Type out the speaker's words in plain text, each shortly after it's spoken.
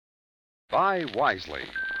Buy wisely.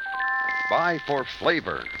 Buy for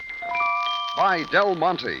flavor. Buy Del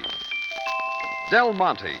Monte. Del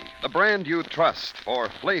Monte, the brand you trust for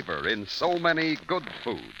flavor in so many good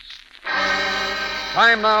foods.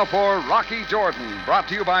 Time now for Rocky Jordan, brought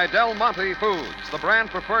to you by Del Monte Foods, the brand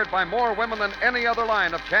preferred by more women than any other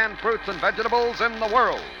line of canned fruits and vegetables in the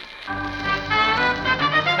world.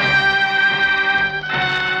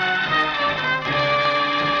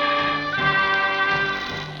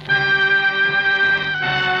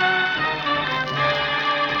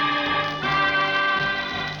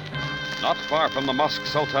 Not far from the Mosque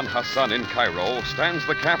Sultan Hassan in Cairo stands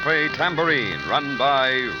the Cafe Tambourine, run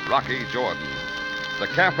by Rocky Jordan. The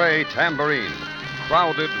Cafe Tambourine,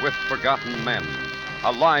 crowded with forgotten men,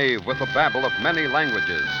 alive with the babble of many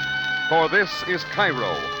languages. For this is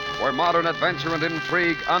Cairo, where modern adventure and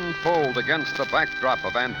intrigue unfold against the backdrop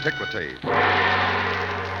of antiquity.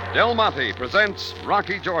 Del Monte presents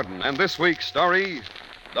Rocky Jordan and this week's story,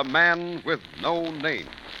 The Man with No Name.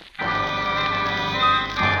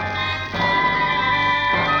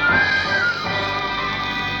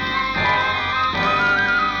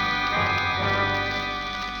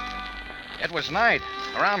 It was night,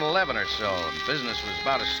 around 11 or so, and business was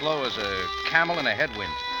about as slow as a camel in a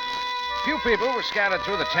headwind. Few people were scattered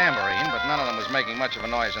through the tambourine, but none of them was making much of a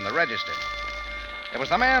noise in the register. There was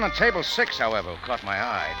the man on table 6, however, who caught my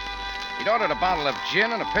eye. He'd ordered a bottle of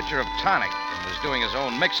gin and a pitcher of tonic, and was doing his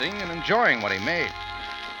own mixing and enjoying what he made.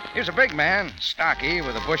 He was a big man, stocky,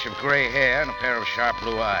 with a bush of gray hair and a pair of sharp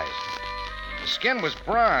blue eyes. His skin was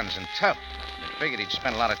bronze and tough, and I figured he'd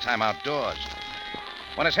spent a lot of time outdoors.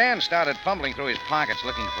 When his hand started fumbling through his pockets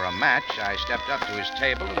looking for a match, I stepped up to his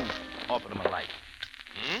table and offered him a light.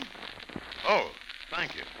 Oh,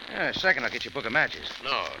 thank you. A second, I'll get you a book of matches.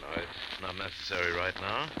 No, it's not necessary right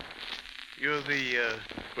now. You're the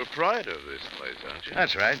proprietor of this place, aren't you?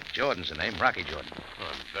 That's right. Jordan's the name, Rocky Jordan. Well,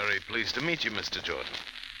 I'm very pleased to meet you, Mr. Jordan.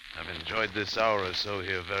 I've enjoyed this hour or so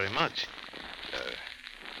here very much.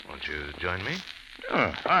 Won't you join me?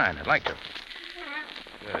 Oh, fine. I'd like to.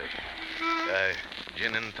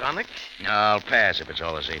 Gin and tonic? No, I'll pass if it's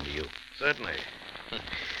all the same to you. Certainly.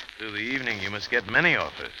 Through the evening, you must get many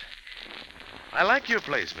offers. I like your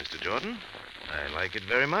place, Mr. Jordan. I like it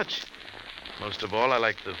very much. Most of all, I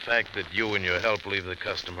like the fact that you and your help leave the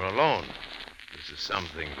customer alone. This is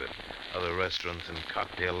something that other restaurants and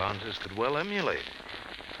cocktail lounges could well emulate.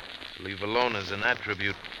 To leave alone is an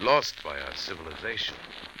attribute lost by our civilization.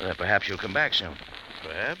 Perhaps you'll come back soon.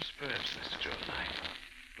 Perhaps, Mr. Jordan. I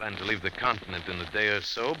plan to leave the continent in a day or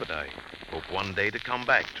so, but I hope one day to come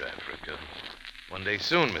back to Africa. One day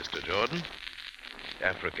soon, Mr. Jordan.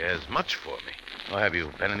 Africa has much for me. Oh, have you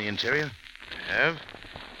been in the interior? I have.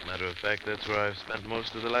 Matter of fact, that's where I've spent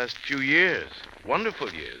most of the last few years.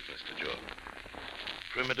 Wonderful years, Mr. Jordan.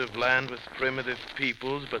 Primitive land with primitive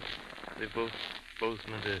peoples, but they both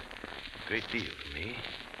meant a great deal to me.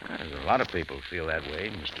 There's a lot of people feel that way,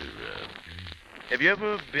 Mr. Have you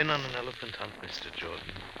ever been on an elephant hunt, Mr.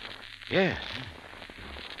 Jordan? Yes.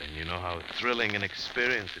 Then you know how thrilling an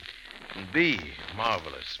experience it can be.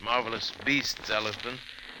 Marvelous beasts, elephant.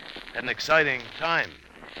 An exciting time.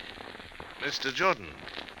 Mr. Jordan.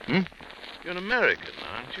 You're an American,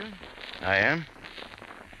 aren't you? I am.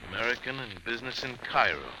 American in business in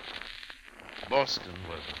Cairo. Boston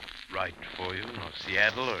wasn't right for you, nor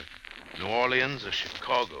Seattle or New Orleans or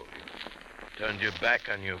Chicago. You turned your back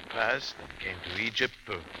on your past and came to Egypt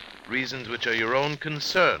for reasons which are your own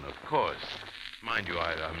concern, of course. Mind you,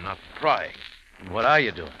 I'm not prying. What are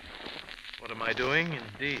you doing? What am I doing,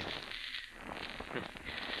 indeed?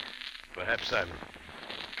 Perhaps I'm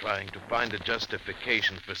trying to find a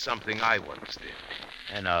justification for something I once did.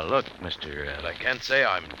 And look, Mr. But I can't say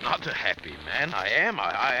I'm not a happy man. I am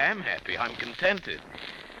happy. I'm contented.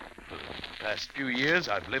 For the past few years,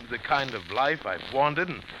 I've lived the kind of life I've wanted,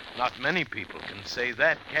 and not many people can say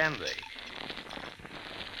that, can they?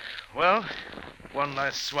 Well, one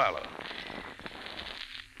last swallow.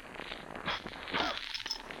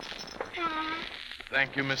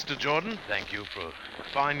 Thank you, Mr. Jordan. Thank you for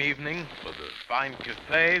a fine evening, for the fine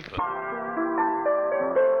cafe, for...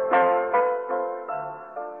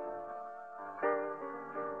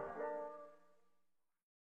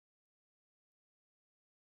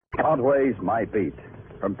 Broadway's My Beat.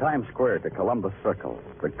 From Times Square to Columbus Circle,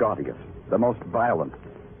 the gaudiest, the most violent,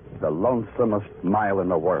 the lonesomest mile in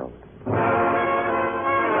the world.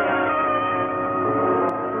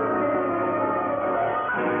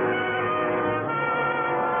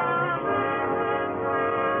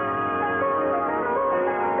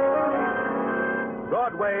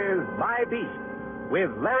 Broadway's My Beat,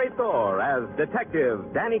 with Larry Thor as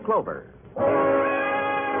Detective Danny Clover.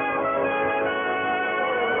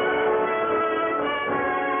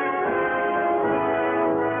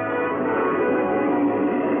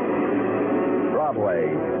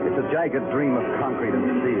 jagged dream of concrete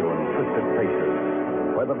and steel and twisted faces,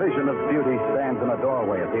 where the vision of beauty stands in a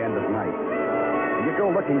doorway at the end of night. You go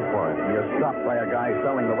looking for it, and you're stopped by a guy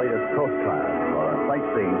selling the latest postcard or a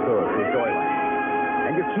sightseeing tour through Joyland.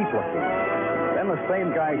 And you keep looking. Then the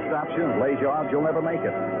same guy stops you and lays you odds you'll never make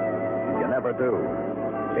it. You never do.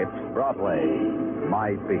 It's Broadway,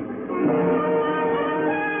 My Beat.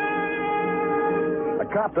 A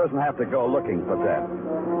cop doesn't have to go looking for death.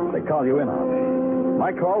 They call you in on it. My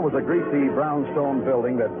call was a greasy brownstone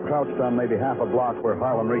building that crouched on maybe half a block where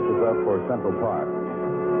Harlem reaches up for Central Park.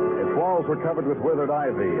 Its walls were covered with withered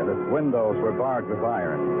ivy, and its windows were barred with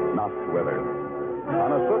iron, not withered.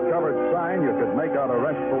 On a soot-covered sign, you could make out a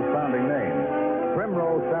restful-sounding name.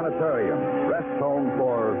 Primrose Sanitarium, rest home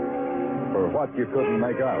for what you couldn't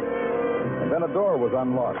make out. And then a door was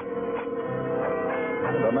unlocked.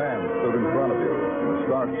 And a man stood in front of you in a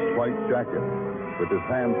starched white jacket, with his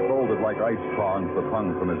hands folded like ice prongs that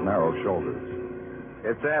hung from his narrow shoulders.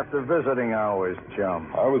 It's after visiting hours,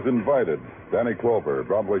 chum. I was invited. Danny Clover,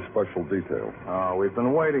 Broadway Special Detail. Oh, we've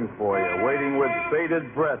been waiting for you. Waiting with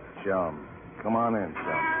bated breath, chum. Come on in,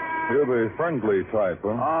 chum. You're the friendly type,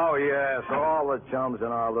 huh? Oh, yes. All the chums in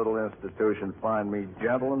our little institution find me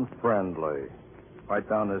gentle and friendly. Right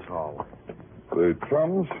down this hall. The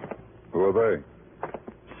chums? Who are they?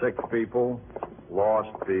 Sick people,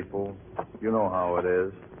 lost people. You know how it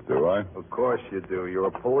is. Do I? Of course you do. You're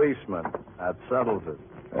a policeman. That settles it.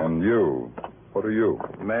 And you? What are you?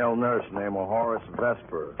 Male nurse named Horace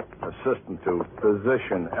Vesper, assistant to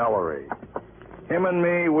physician Ellery. Him and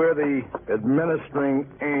me, we're the administering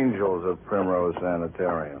angels of Primrose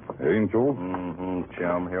Sanitarium. Angels? Mm-hmm,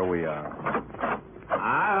 chum. Here we are.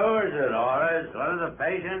 Who is it, Horace? One of the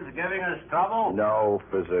patients giving us trouble? No,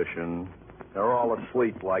 physician. They're all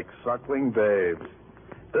asleep like suckling babes.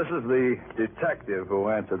 This is the detective who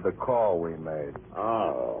answered the call we made.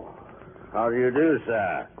 Oh. How do you do,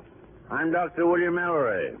 sir? I'm Dr. William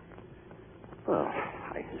Ellery. Well,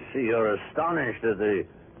 I see you're astonished at the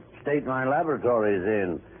state my laboratory's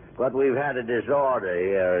in. But we've had a disorder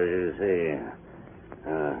here, as you see.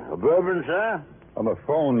 A bourbon, sir? On the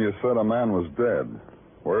phone, you said a man was dead.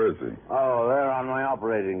 Where is he? Oh, they're on my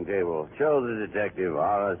operating table. Show the detective,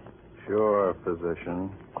 Horace. Sure, physician.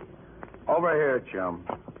 Over here, chum.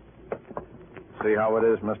 See how it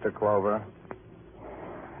is, Mr. Clover?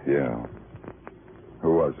 Yeah.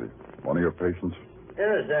 Who was he? One of your patients?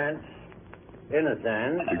 Innocent.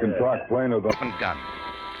 You can talk plainer than... Open gun.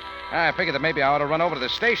 I figured that maybe I ought to run over to the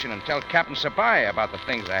station and tell Captain Sabaya about the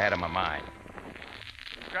things I had in my mind.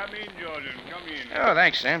 Come in, Jordan. Come in. Oh,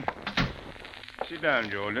 thanks, Sam. Sit down,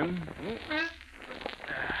 Jordan.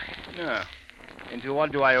 Now, and to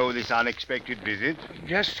what do I owe this unexpected visit?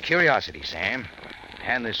 Just curiosity, Sam.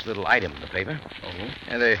 Hand this little item in the paper. Oh?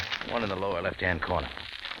 And the one in the lower left-hand corner.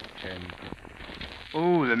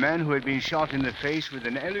 Oh, the man who had been shot in the face with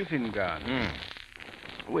an elephant gun.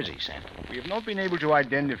 Who is he, Sam? We have not been able to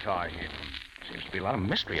identify him. Seems to be a lot of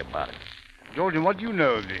mystery about it. Jordan, what do you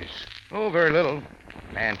know of this? Oh, very little.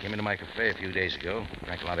 A man came into my cafe a few days ago,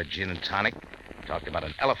 drank a lot of gin and tonic, talked about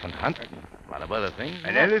an elephant hunt, a lot of other things.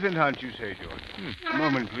 An elephant hunt, you say, Jordan? A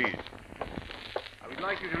moment, please. I would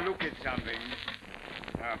like you to look at something.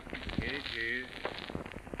 Here it is.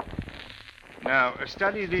 Now,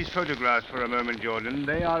 study these photographs for a moment, Jordan.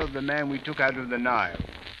 They are of the man we took out of the Nile.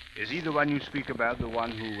 Is he the one you speak about, the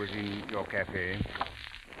one who was in your cafe?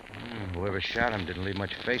 Whoever shot him didn't leave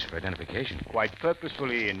much face for identification. Quite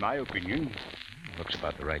purposefully, in my opinion. Looks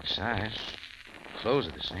about the right size. Clothes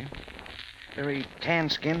are the same. Very tan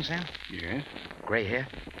skin, Sam? Yes. Gray hair?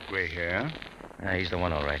 Gray hair. He's the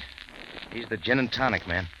one, all right. He's the gin and tonic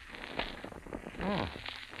man. Oh,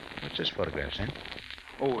 what's this photograph, Sam?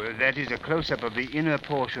 Oh, that is a close-up of the inner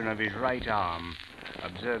portion of his right arm.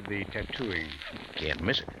 Observe the tattooing. Can't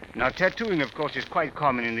miss it. Now, tattooing, of course, is quite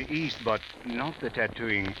common in the East, but not the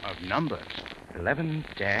tattooing of numbers.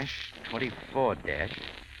 11-24-42.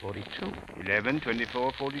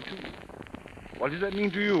 11-24-42. What does that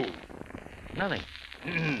mean to you? Nothing.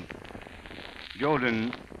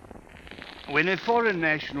 Jordan, when a foreign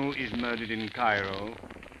national is murdered in Cairo,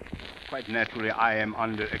 quite naturally I am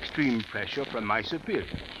under extreme pressure from my superiors,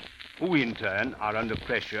 who in turn are under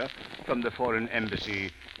pressure from the foreign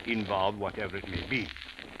embassy involved, whatever it may be.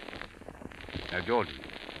 Now, Jordan,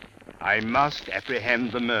 I must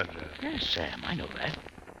apprehend the murderer. Yes, Sam, I know that.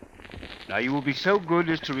 Now, you will be so good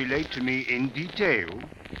as to relate to me in detail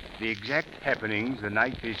the exact happenings the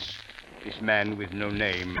night this man with no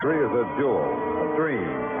name... Tree is a jewel, a dream,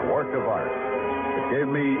 a work of art. It gave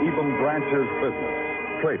me Eben Branch's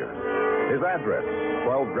business, trader. His address,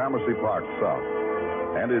 12 Gramercy Park South,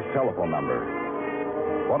 and his telephone number,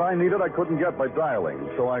 What I needed, I couldn't get by dialing,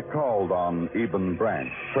 so I called on Eben Branch,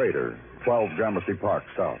 trader, 12 Gramercy Park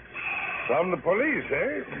South. From the police,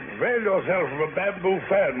 eh? Avail yourself of a bamboo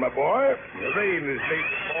fan, my boy. The rain is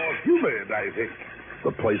making it more humid, I think.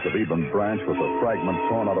 The place of Eben Branch was a fragment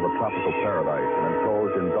torn out of a tropical paradise and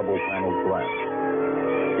enclosed in double-paneled glass.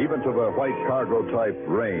 Even to the white cargo-type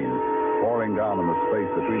rain pouring down in the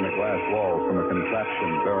space between the glass walls from a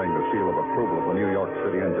contraption bearing the seal of approval of the New York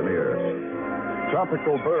City engineers.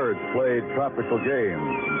 Tropical birds played tropical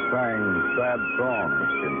games and sang sad songs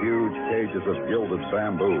in huge cages of gilded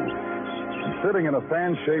bamboo. And sitting in a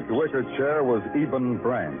fan-shaped wicker chair was Eben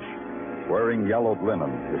Branch, wearing yellowed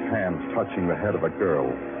linen, his hands touching the head of a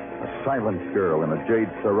girl, a silent girl in a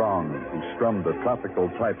jade sarong who strummed a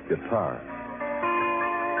tropical-type guitar.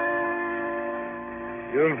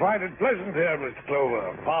 You'll find it pleasant here, Mr.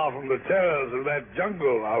 Clover, far from the terrors of that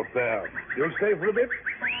jungle out there. You'll stay for a bit?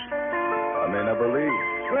 I may never leave.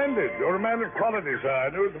 Splendid. You're a man of quality, sir. I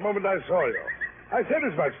knew it the moment I saw you. I said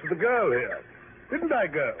as much to the girl here. Didn't I,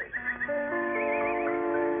 girl?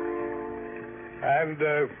 And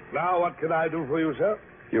now what can I do for you, sir?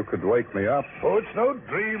 You could wake me up. Oh, it's no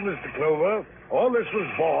dream, Mr. Clover. All this was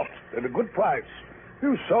bought at a good price. A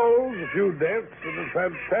few souls, a few deaths, and a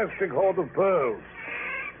fantastic hoard of pearls.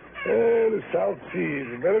 The South Seas,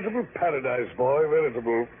 a veritable paradise, boy,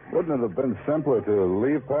 veritable. Wouldn't it have been simpler to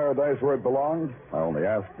leave paradise where it belonged? I only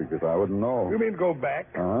asked because I wouldn't know. You mean go back?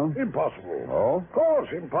 Uh-huh. Impossible. Oh? Of course,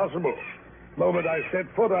 impossible. The moment I set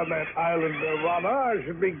foot on that island Nirvana, I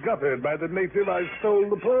should be gutted by the native I stole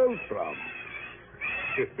the pearls from.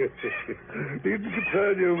 Didn't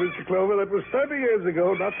concern you, Mr. Clover. That was 30 years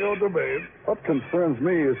ago, not your domain. What concerns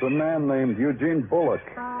me is a man named Eugene Bullock.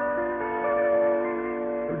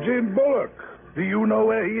 Eugene Bullock. Do you know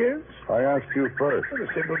where he is? I asked you first. Well, the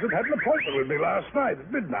simpleton had an appointment with me last night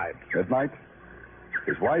at midnight. Midnight?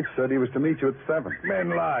 His wife said he was to meet you at 7.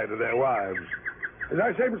 Men lie to their wives. As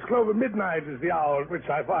I say, Mr. Clover, midnight is the hour at which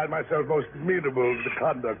I find myself most amenable to the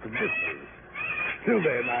conduct of business. Till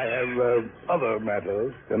then, I have other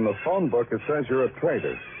matters. In the phone book, it says you're a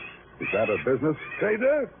trader. Is that a business?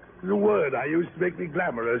 Trader? The word I used to make me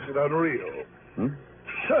glamorous and unreal.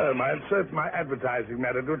 Term I insert my advertising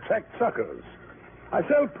matter to attract suckers. I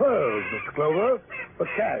sell pearls, Mr. Clover, for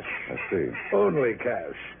cash. I see. Only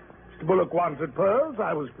cash. Mr. Bullock wanted pearls.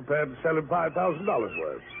 I was prepared to sell him $5,000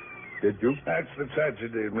 worth. Did you? That's the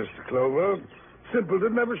tragedy, Mr. Clover.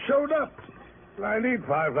 Simpleton never showed up. I need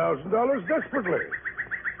 $5,000 desperately.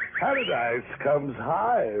 Paradise comes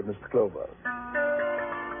high, Mr. Clover.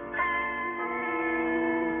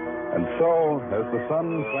 And so, as the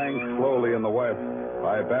sun sank slowly in the west,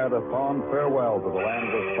 I bade a fond farewell to the land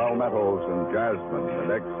of palmettos and jasmine and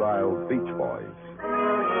exiled beach boys.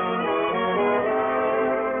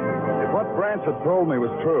 If what Branch had told me was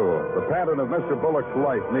true, the pattern of Mr. Bullock's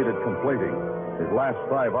life needed completing, his last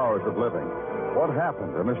 5 hours of living. What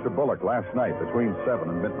happened to Mr. Bullock last night between 7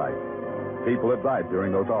 and midnight? People had died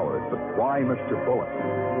during those hours, but why Mr. Bullock?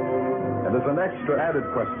 And there's an extra added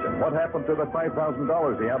question. What happened to the $5,000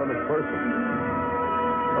 he had on his person?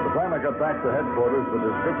 By the time I got back to headquarters, the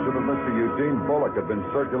description of Mr. Eugene Bullock had been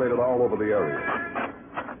circulated all over the area.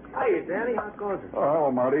 Hey, Danny, how goes it? Oh,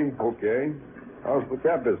 hello, Marty. Okay. How's the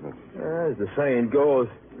cab business? As the saying goes,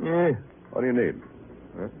 What do you need?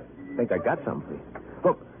 I think I got something for you.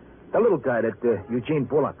 Look, the little guy, that Eugene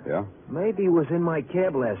Bullock. Yeah? Maybe he was in my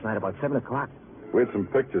cab last night about 7 o'clock. We had some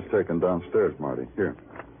pictures taken downstairs, Marty. Here.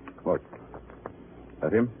 Look.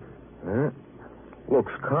 That him?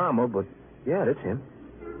 Looks calmer, but yeah, that's him.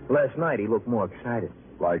 Last night he looked more excited.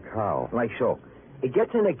 Like how? Like so. He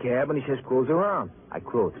gets in the cab and he says, cruise around. I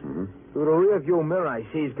cruise. Mm-hmm. Through the rear view mirror, I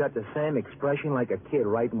see he's got the same expression like a kid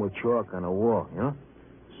writing with chalk on a wall, you know?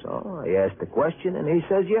 So I asked the question, and he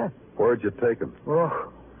says, yeah. Where'd you take him?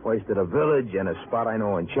 Oh, first at a village and a spot I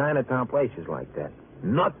know in Chinatown, places like that.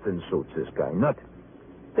 Nothing suits this guy, nothing.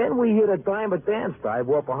 Then we hit a dime at dance dive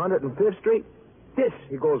up 105th Street. This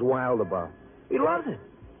he goes wild about. He loves it.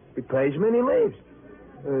 He pays me and he leaves.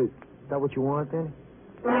 Is that what you want, Danny?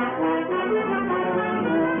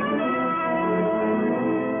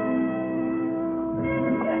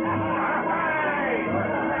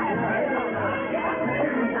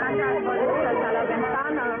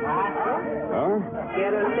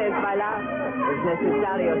 ¿Quiere usted bailar? ¿Es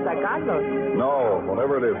necesario sacarlos? No,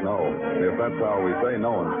 whatever it is, no. If that's how we say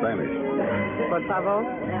no in Spanish. Por favor.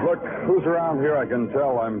 Look, who's around here? I can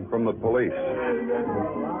tell I'm from the police.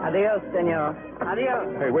 Adiós, señor.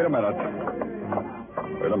 Adiós. Hey, wait a minute.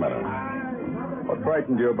 Wait a minute. What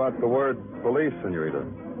frightened you about the word police, senorita?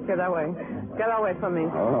 Get away. Get away from me.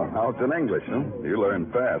 Oh, now it's in English, huh? You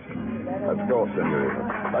learn fast. Let's go,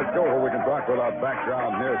 senorita. Let's go where we can talk without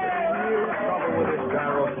background music. Trouble with this guy,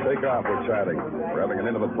 Rosa? Take off, we're chatting. We're having an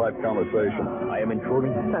intimate type conversation. I am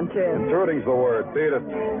intruding. Sanchez. Intruding's the word. Beat it.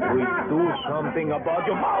 We do something about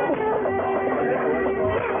your mouth.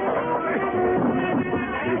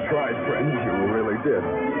 You tried, friend. You really did.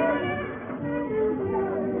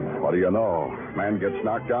 What do you know? Man gets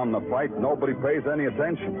knocked down in a fight, nobody pays any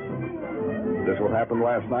attention. This what happened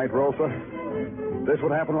last night, Rosa? This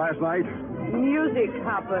what happened last night? Music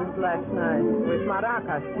happened last night with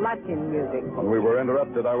maracas, Latin music. When we were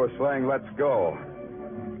interrupted, I was saying, let's go.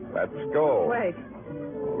 Let's go. Wait.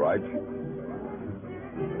 All right.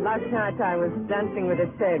 Last night I was dancing with a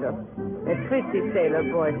sailor, a pretty sailor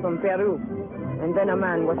boy from Peru. And then a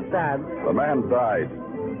man was stabbed. The man died.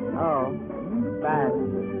 Oh, bad.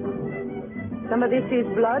 Somebody sees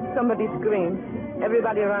blood, somebody screams.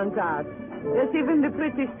 Everybody runs out. There's even the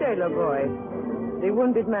pretty sailor boy. The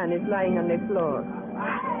wounded man is lying on the floor.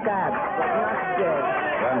 Stabbed, but not dead.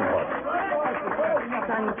 Then what?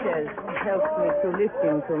 Sanchez helped me to lift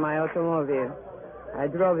him to my automobile. I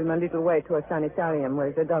drove him a little way to a sanitarium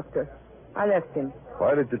where's the doctor. I left him.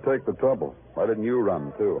 Why did you take the trouble? Why didn't you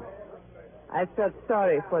run, too? I felt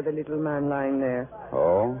sorry for the little man lying there.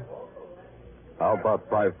 Oh? How about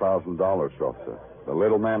 $5,000, Rosa? The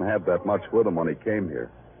little man had that much with him when he came here.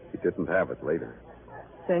 He didn't have it later.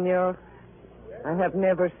 Senor, I have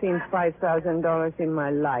never seen $5,000 in my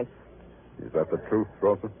life. Is that the truth,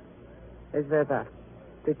 Rosa? Is that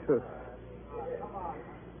the truth?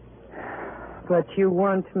 But you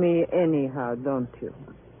want me anyhow, don't you?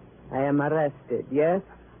 I am arrested, yes?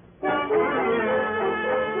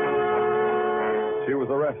 She was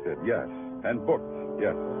arrested, yes. And booked,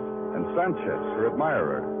 yes. And Sanchez, her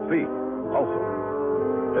admirer, thief, also.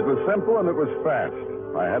 It was simple and it was fast.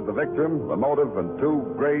 I had the victim, the motive, and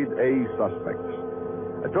 2 grade A suspects.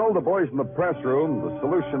 I told the boys in the press room the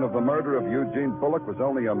solution of the murder of Eugene Bullock was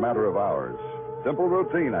only a matter of hours. Simple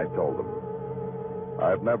routine, I told them.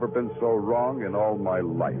 I've never been so wrong in all my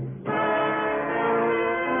life.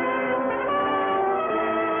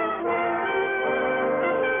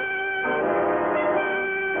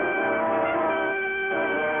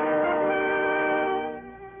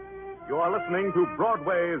 You are listening to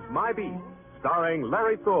Broadway's My Beat, starring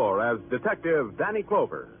Larry Thor as Detective Danny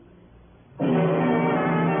Clover.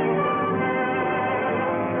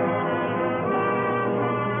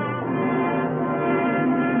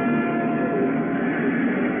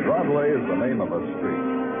 Broadway is the name of a street,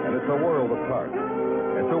 and it's a world apart.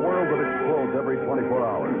 It's a world that explodes every 24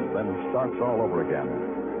 hours, then starts all over again.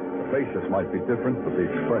 The faces might be different, but the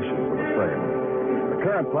expressions are the same. The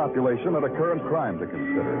current population had a current crime to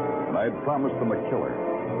consider, and I had promised them a killer.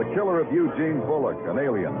 The killer of Eugene Bullock, an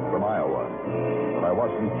alien from Iowa. But I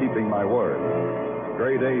wasn't keeping my word.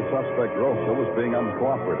 Grade A suspect Rosa was being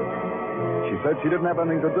uncooperative. She said she didn't have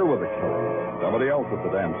anything to do with the killing. Somebody else at the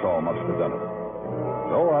dance hall must have done it.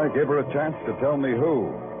 So I gave her a chance to tell me who.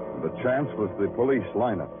 The chance was the police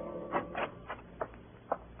lineup.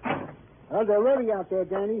 Well, they're ready out there,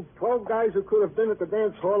 Danny. 12 guys who could have been at the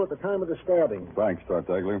dance hall at the time of the stabbing. Thanks,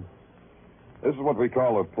 Tartaglia. This is what we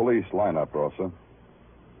call a police lineup, Rosa.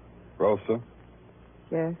 Rosa?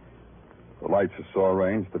 Yes? The lights are so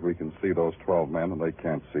arranged that we can see those 12 men and they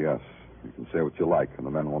can't see us. You can say what you like and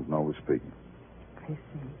the men won't know who's speaking. I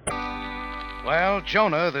see. Well,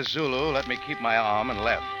 Jonah, the Zulu, let me keep my arm and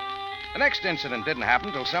left. The next incident didn't happen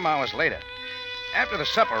until some hours later. After the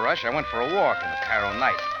supper rush, I went for a walk in the Cairo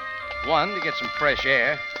night. 1, to get some fresh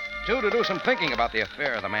air. 2, to do some thinking about the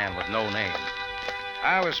affair of the man with no name.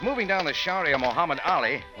 I was moving down the Sharia Muhammad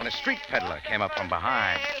Ali when a street peddler came up from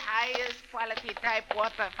behind. Well, highest quality type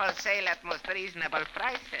water for sale at most reasonable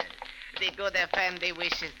prices. The good Effendi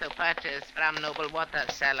wishes to purchase from noble water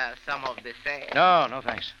seller some of the same. No,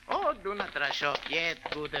 thanks. Oh, do not rush off yet,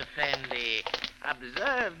 good Effendi.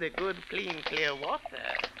 Observe the good, clean, clear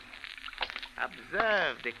water.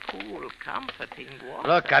 Observe the cool, comforting water.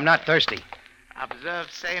 Look, I'm not thirsty.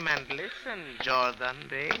 Observe same and listen, Jordan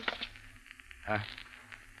Bay. Huh?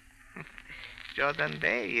 Jordan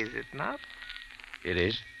Bay, is it not? It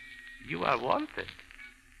is. You are wanted.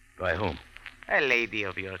 By whom? A lady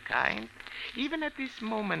of your kind. Even at this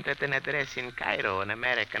moment at an address in Cairo, an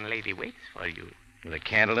American lady waits for you. With a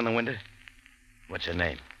candle in the window? What's her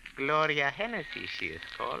name? Gloria Hennessy, she is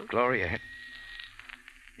called. Gloria.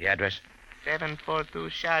 The address? 742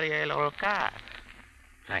 Sharia El Rokar.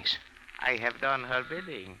 Thanks. I have done her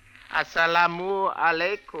bidding. Assalamu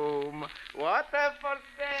alaikum. Water for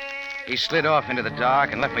sale. He slid off into the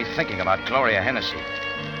dark and left me thinking about Gloria Hennessy.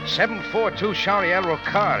 742 Charlie El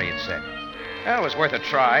Rocard, he had said. Well, it was worth a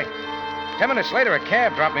try. 10 minutes later, a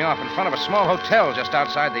cab dropped me off in front of a small hotel just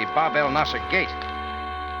outside the Bab El Nasser gate.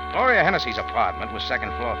 Gloria Hennessy's apartment was second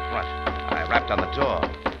floor front. I rapped on the door.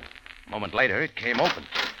 A moment later, it came open.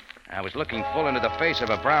 I was looking full into the face of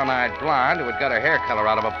a brown-eyed blonde who had got her hair color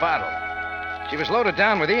out of a bottle. She was loaded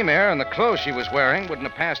down with emir, and the clothes she was wearing wouldn't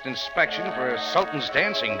have passed inspection for a Sultan's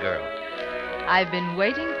dancing girl. I've been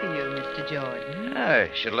waiting for you, Mr. Jordan.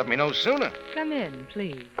 You should have let me know sooner. Come in,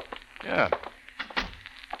 please. Yeah.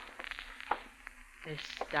 This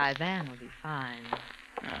divan will be fine.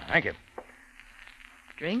 Thank you.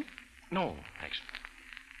 Drink? No, thanks.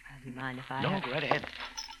 Do you mind if I No, have... go right ahead.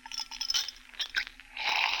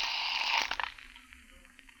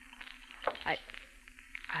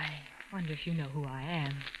 I wonder if you know who I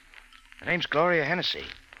am. My name's Gloria Hennessy.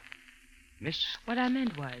 Miss? What I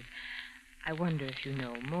meant was, I wonder if you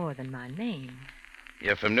know more than my name.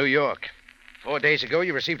 You're from New York. 4 days ago,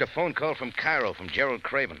 you received a phone call from Cairo from Gerald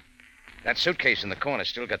Craven. That suitcase in the corner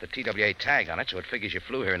still got the TWA tag on it, so it figures you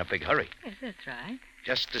flew here in a big hurry. Yes, that's right.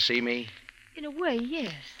 Just to see me? In a way,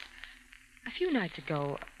 yes. A few nights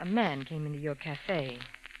ago, a man came into your cafe.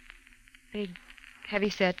 Big,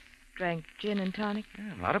 heavy-set, drank gin and tonic.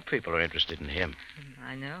 Yeah, a lot of people are interested in him.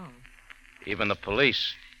 I know. Even the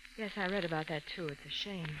police. Yes, I read about that, too. It's a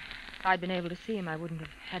shame. If I'd been able to see him, I wouldn't have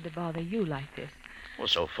had to bother you like this. Well,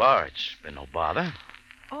 so far, it's been no bother.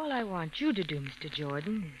 All I want you to do, Mr.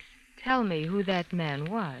 Jordan, is tell me who that man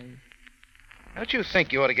was. Don't you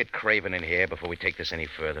think you ought to get Craven in here before we take this any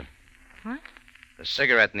further? What? The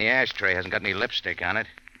cigarette in the ashtray hasn't got any lipstick on it.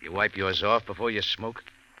 You wipe yours off before you smoke?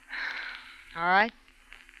 All right.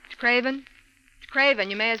 It's Craven. It's Craven.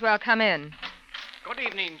 You may as well come in. Good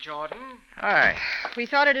evening, Jordan. Hi. We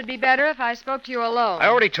thought it'd be better if I spoke to you alone. I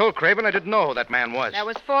already told Craven I didn't know who that man was. That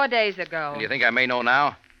was 4 days ago. And you think I may know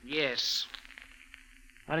now? Yes.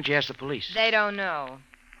 Why didn't you ask the police? They don't know.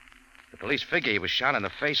 The police figure he was shot in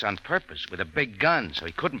the face on purpose with a big gun, so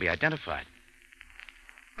he couldn't be identified.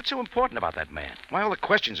 What's so important about that man? Why all the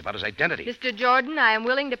questions about his identity? Mr. Jordan, I am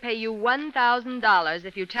willing to pay you $1,000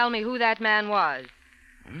 if you tell me who that man was.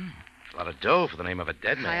 It's a lot of dough for the name of a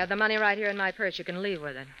dead I man. have the money right here in my purse. You can leave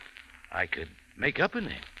with it. I could make up a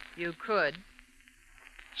name. You could.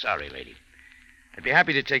 Sorry, lady. I'd be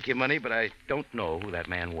happy to take your money, but I don't know who that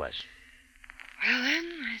man was. Well, then,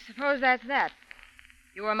 I suppose that's that.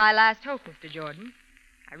 You were my last hope, Mr. Jordan.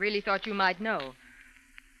 I really thought you might know.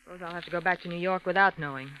 Suppose I'll have to go back to New York without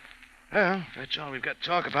knowing. Well, if that's all we've got to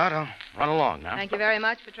talk about, I'll run along now. Thank you very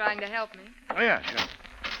much for trying to help me. Oh, yeah, sure.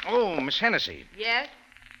 Oh, Miss Hennessy. Yes?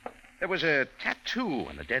 There was a tattoo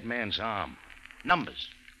on the dead man's arm. Numbers.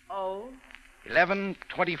 Oh? 11,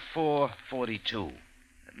 24, 42.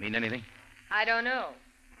 That mean anything? I don't know.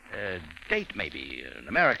 Date, maybe. An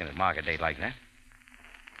American would mark a date like that.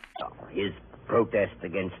 Oh, his protest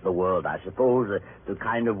against the world, I suppose. The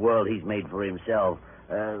kind of world he's made for himself.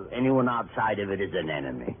 Anyone outside of it is an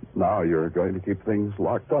enemy. Now you're going to keep things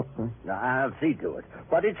locked up, huh? I'll see to it.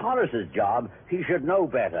 But it's Horace's job. He should know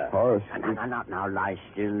better. Horace? Now, lie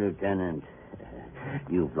still, Lieutenant.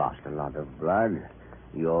 You've lost a lot of blood.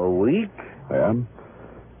 You're weak. I am.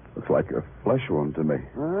 Looks like a flesh wound to me.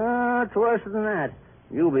 It's worse than that.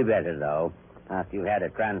 You'll be better, though, after you've had a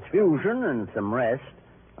transfusion and some rest.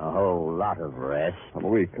 A whole lot of rest. I'm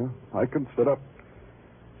weak, huh? I can sit up.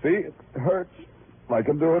 See, it hurts. I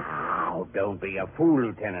can do it. Oh, don't be a fool,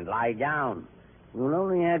 Lieutenant. Lie down. You'll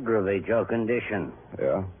only aggravate your condition.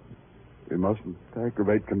 Yeah. We mustn't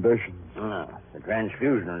aggravate conditions. The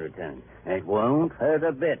transfusion, Lieutenant. It won't hurt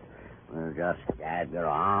a bit. We'll just dab your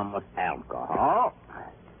arm with alcohol.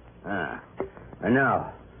 And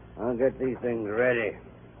now, I'll get these things ready.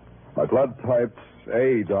 My blood type's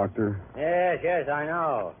A, Doctor. Yes, I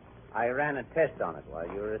know. I ran a test on it while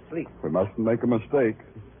you were asleep. We mustn't make a mistake.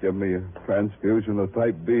 Give me a transfusion of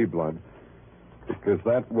type B blood. Because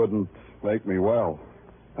that wouldn't make me well.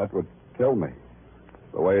 That would kill me.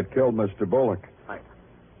 The way it killed Mr. Bullock.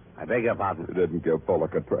 I beg your pardon. You didn't give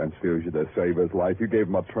Bullock a transfusion to save his life. You gave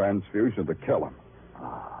him a transfusion to kill him.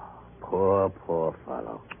 Poor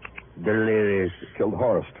fellow. Delirious. You killed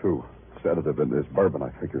Horace, too. Sedative in this bourbon, I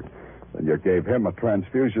figured. Then you gave him a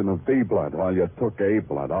transfusion of B blood while you took A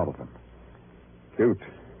blood out of him. Cute.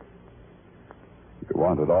 You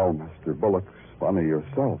wanted all Mr. Bullock's money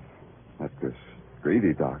yourself. That was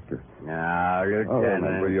greedy, Doctor. Now, Lieutenant. Oh,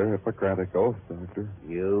 remember your Hippocratic oath, Doctor.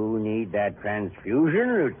 You need that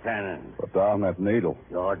transfusion, Lieutenant. Put down that needle.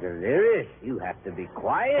 You're delirious. You have to be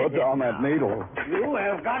quiet. Put down that needle. You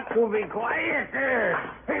have got to be quiet.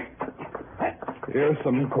 Here's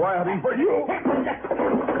some quieting for you.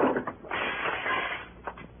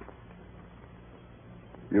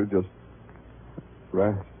 You just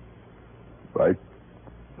rest right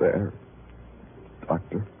there,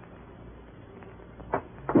 Doctor.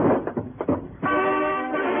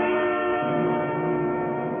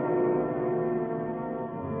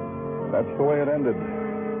 That's the way it ended.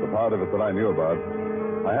 The part of it that I knew about.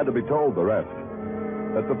 I had to be told the rest.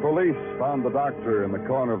 That the police found the doctor in the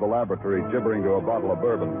corner of the laboratory gibbering to a bottle of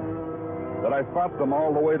bourbon. That I fought them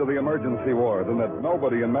all the way to the emergency ward, and that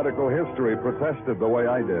nobody in medical history protested the way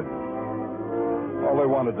I did. All they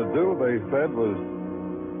wanted to do, they said, was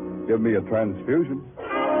give me a transfusion.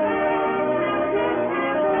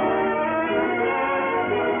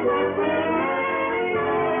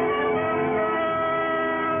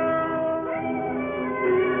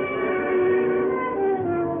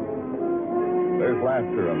 There's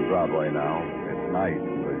laughter on Broadway now. It's night,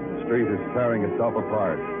 and the street is tearing itself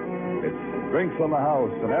apart. It's drinks on the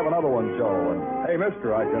house and have another one show. And, hey,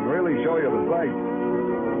 mister, I can really show you the sights.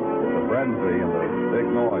 The frenzy and the big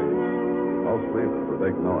noise. Mostly it's the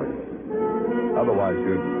big noise. Otherwise,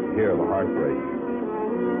 you'd hear the heartbreak.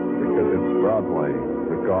 Because it's Broadway,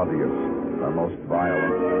 the gaudiest, the most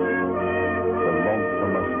violent, the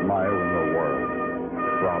lonesomest mile in the world.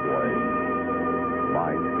 Broadway,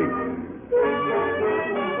 my feet.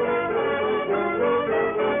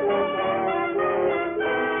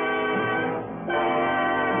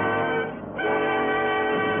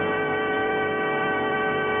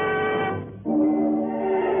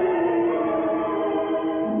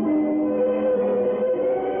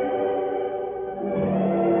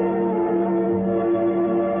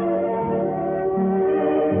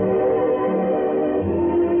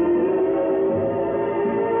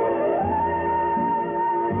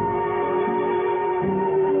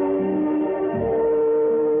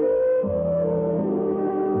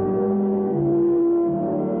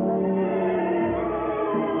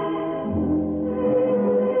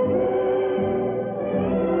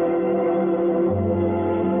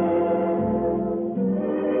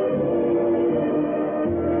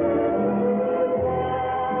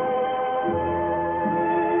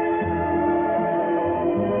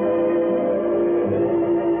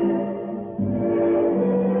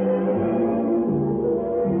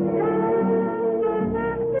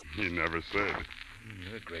 Said.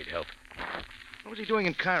 You're a great help. What was he doing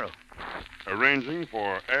in Cairo? Arranging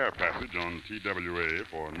for air passage on TWA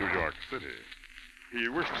for New York City. He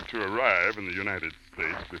wished to arrive in the United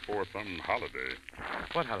States before some holiday.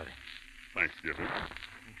 What holiday? Thanksgiving.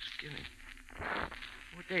 Thanksgiving.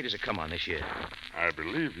 What day does it come on this year? I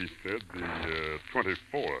believe he said the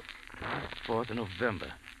 24th. 4th of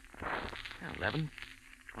November. 11,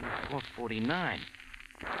 24, 49.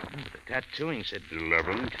 But the tattooing said...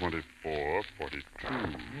 11, 24, 42.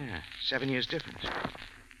 Yeah, 7 years difference.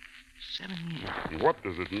 7 years. What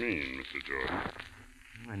does it mean, Mr. Jordan?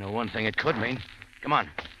 I know one thing it could mean. Come on.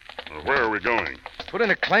 Where are we going? Put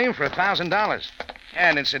in a claim for $1,000.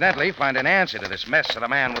 And incidentally, find an answer to this mess of the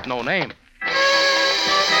man with no name.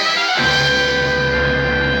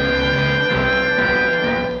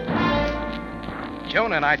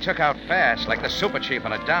 Jonah and I took out fast, like the super chief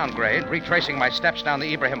on a downgrade, retracing my steps down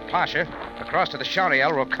the Ibrahim Pasha, across to the Shari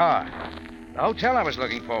El Rokar. The hotel I was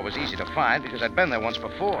looking for was easy to find because I'd been there once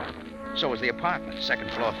before. So was the apartment, second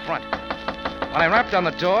floor front. When I rapped on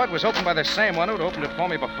the door, it was opened by the same one who'd opened it for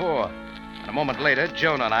me before. And a moment later,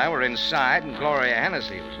 Jonah and I were inside, and Gloria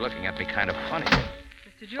Hennessy was looking at me kind of funny.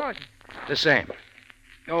 Mr. Jordan. The same.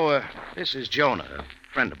 Oh, this is Jonah,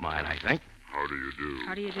 a friend of mine, I think. How do you do?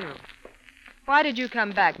 How do you do? Why did you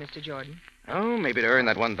come back, Mr. Jordan? Oh, maybe to earn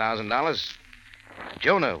that $1,000.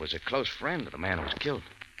 Jonah was a close friend of the man who was killed.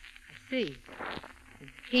 I see.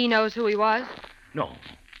 He knows who he was? No.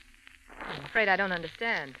 I'm afraid I don't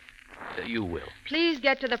understand. You will. Please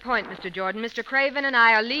get to the point, Mr. Jordan. Mr. Craven and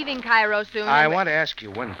I are leaving Cairo soon. I want to ask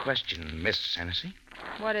you one question, Miss Hennessy.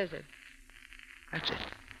 What is it? That's it.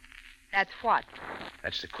 That's what?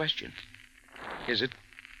 That's the question. Is it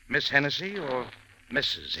Miss Hennessy or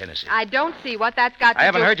Mrs. Hennessy? I don't see what that's got to do... I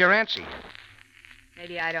haven't heard your answer yet.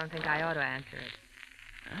 Maybe I don't think I ought to answer it.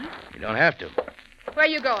 Huh? You don't have to. Where are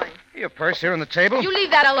you going? Your purse here on the table. You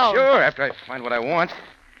leave that alone. Sure, after I find what I want.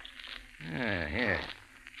 Here.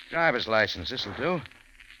 Driver's license. This'll do.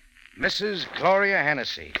 Mrs. Gloria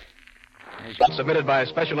Hennessy. Submitted by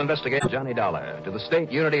Special Investigator Johnny Dollar to the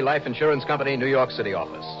State Unity Life Insurance Company, New York City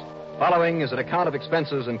office. Following is an account of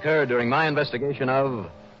expenses incurred during my investigation of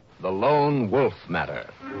the Lone Wolf matter.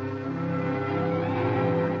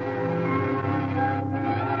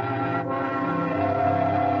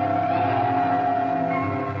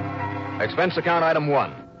 Expense account item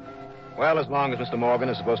 1. Well, as long as Mr. Morgan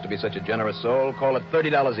is supposed to be such a generous soul, call it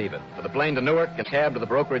 $30 even for the plane to Newark and cab to the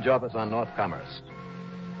brokerage office on North Commerce.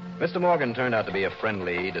 Mr. Morgan turned out to be a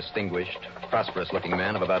friendly, distinguished, prosperous-looking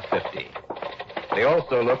man of about 50. He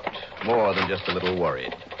also looked more than just a little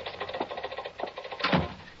worried.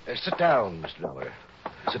 Sit down, Mr. Dollar.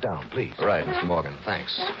 Sit down, please. Right, Mr. Morgan.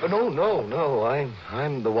 Thanks. No.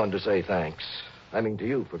 I'm the one to say thanks. I mean to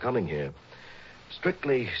you for coming here.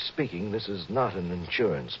 Strictly speaking, this is not an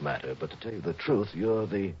insurance matter, but to tell you the truth, you're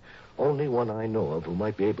the only one I know of who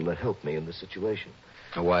might be able to help me in this situation.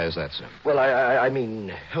 Now, why is that, sir? Well, I mean,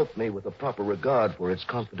 help me with a proper regard for its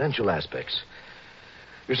confidential aspects.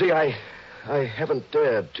 You see, I haven't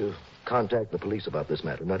dared to contact the police about this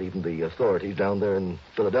matter, not even the authorities down there in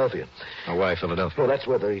Philadelphia. Now, why Philadelphia? Well, that's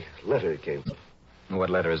where the letter came from. What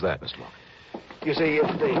letter is that, Mr. Morgan? You see,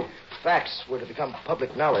 if the facts were to become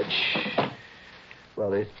public knowledge,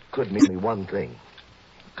 well, it could mean only one thing.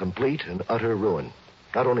 Complete and utter ruin.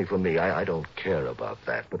 Not only for me, I don't care about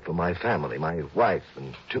that, but for my family, my wife,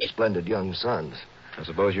 and 2 splendid young sons. I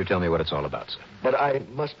suppose you tell me what it's all about, sir. But I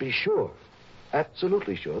must be sure,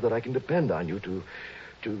 absolutely sure, that I can depend on you to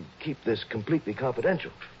keep this completely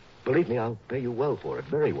confidential. Believe me, I'll pay you well for it,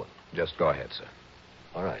 very well. Just go ahead, sir.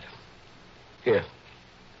 All right. Here,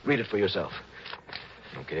 read it for yourself.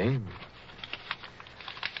 Okay.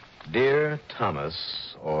 Dear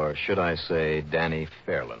Thomas, or should I say Danny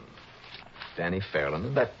Fairland? Danny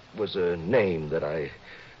Fairland? That was a name that I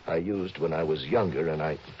used when I was younger,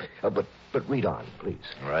 and but read on, please.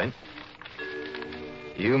 All right.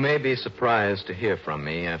 You may be surprised to hear from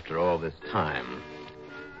me after all this time.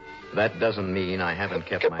 That doesn't mean I haven't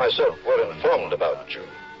kept myself well informed about you.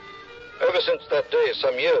 Ever since that day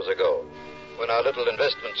some years ago, when our little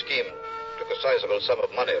investment scheme took a sizable sum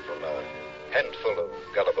of money from a handful of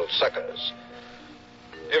gullible suckers.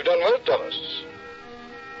 You've done well, Thomas.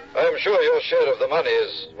 I am sure your share of the money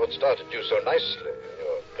is what started you so nicely in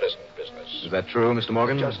your present business. Is that true, Mr.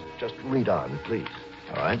 Morgan? Just read on, please.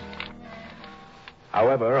 All right.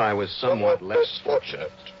 However, I was somewhat less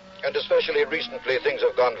fortunate. And especially recently, things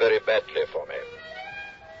have gone very badly for me.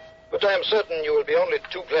 But I am certain you will be only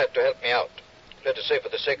too glad to help me out. Let us say for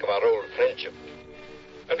the sake of our old friendship.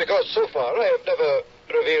 And because so far I have never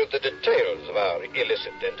revealed the details of our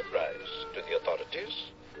illicit enterprise to the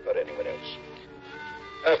authorities or anyone else.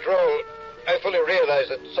 After all, I fully realize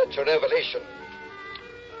that such a revelation,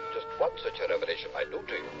 just what such a revelation might do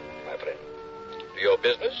to you, my friend, to your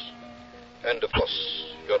business, and of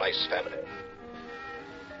course, your nice family.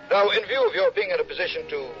 Now, in view of your being in a position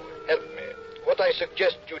to help me, what I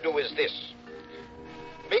suggest you do is this.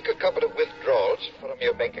 Make a couple of withdrawals from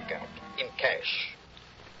your bank account in cash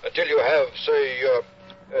until you have, say,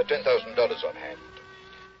 $10,000 on hand.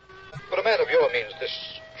 For a man of your means,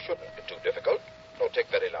 this shouldn't be too difficult, nor take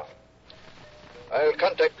very long. I'll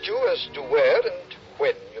contact you as to where and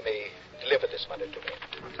when you may deliver this money to me.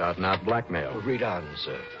 It's out-and-out blackmail. Read on,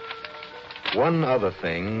 sir. One other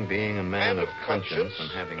thing, being a man of conscience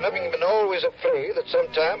and having been always afraid that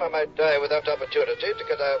sometime I might die without opportunity to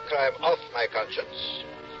get a crime off my conscience,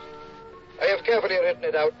 I have carefully written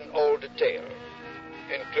it out in all detail,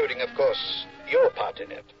 including, of course, your part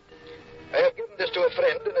in it. I have given this to a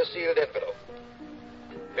friend in a sealed envelope.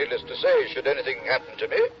 Needless to say, should anything happen to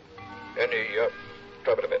me, any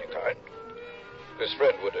trouble of any kind, this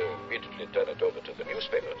friend would immediately turn it over to the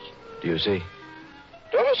newspapers. Do you see?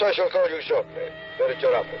 Thomas, I shall call you shortly. There at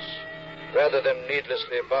your office. Rather than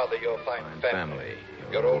needlessly bother your fine family.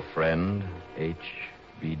 Your old friend,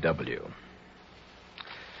 H.B.W.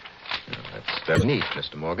 That's very neat,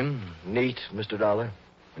 Mr. Morgan. Neat, Mr. Dollar.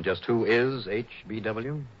 And just who is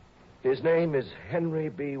H.B.W.? His name is Henry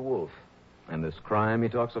B. Wolfe. And this crime he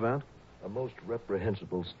talks about? A most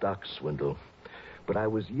reprehensible stock swindle. But I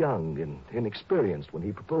was young and inexperienced when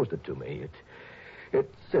he proposed it to me. It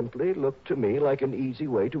simply looked to me like an easy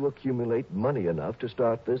way to accumulate money enough to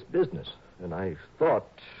start this business. And I thought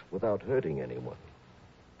without hurting anyone.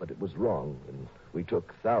 But it was wrong, and we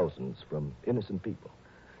took thousands from innocent people.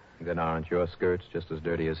 Then aren't your skirts just as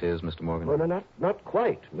dirty as his, Mr. Morgan? Oh, no, not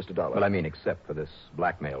quite, Mr. Dollar. Well, I mean, except for this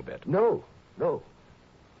blackmail bit. No.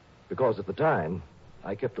 Because at the time,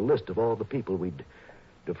 I kept a list of all the people we'd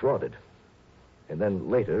defrauded. And then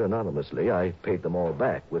later, anonymously, I paid them all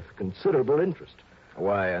back with considerable interest.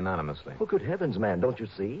 Why anonymously? Oh, good heavens, man, don't you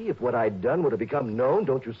see? If what I'd done would have become known,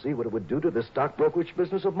 don't you see what it would do to this stock brokerage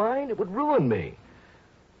business of mine? It would ruin me.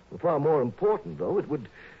 And far more important, though, it would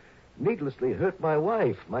needlessly hurt my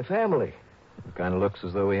wife, my family. It kind of looks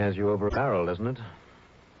as though he has you over a barrel, doesn't it?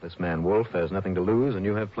 This man Wolfe has nothing to lose, and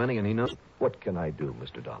you have plenty, and he knows. What can I do,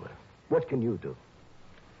 Mr. Dollar? What can you do?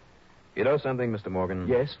 You know something, Mr. Morgan?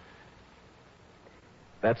 Yes?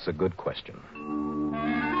 That's a good question.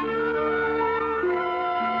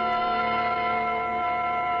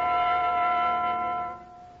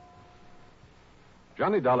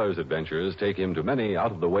 Johnny Dollar's adventures take him to many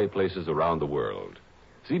out-of-the-way places around the world.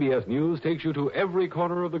 CBS News takes you to every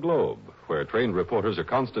corner of the globe, where trained reporters are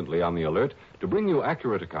constantly on the alert to bring you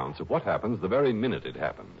accurate accounts of what happens the very minute it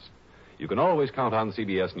happens. You can always count on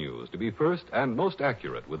CBS News to be first and most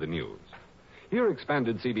accurate with the news. Hear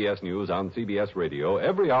expanded CBS News on CBS Radio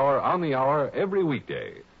every hour, on the hour, every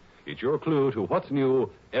weekday. It's your clue to what's new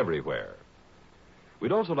everywhere.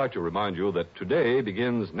 We'd also like to remind you that today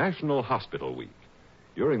begins National Hospital Week.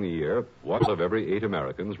 During the year, 1 of every 8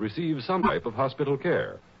 Americans receives some type of hospital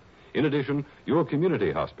care. In addition, your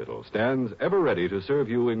community hospital stands ever ready to serve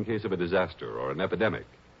you in case of a disaster or an epidemic.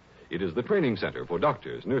 It is the training center for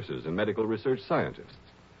doctors, nurses, and medical research scientists.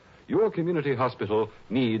 Your community hospital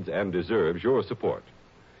needs and deserves your support.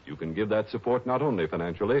 You can give that support not only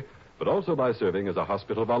financially, but also by serving as a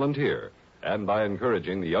hospital volunteer and by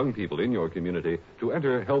encouraging the young people in your community to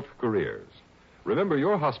enter health careers. Remember,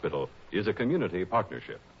 your hospital is a community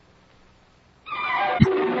partnership.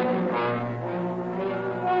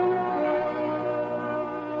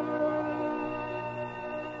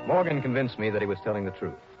 Morgan convinced me that he was telling the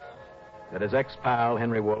truth. That his ex-pal,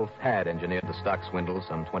 Henry Wolf, had engineered the stock swindle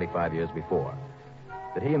some 25 years before.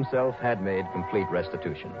 That he himself had made complete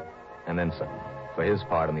restitution, and then some, for his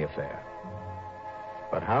part in the affair.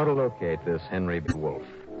 But how to locate this Henry B. Wolf?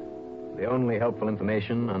 The only helpful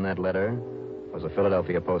information on that letter was a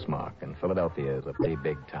Philadelphia postmark, and Philadelphia is a pretty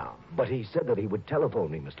big town. But he said that he would telephone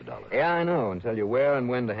me, Mr. Dollar. Yeah, I know, and tell you where and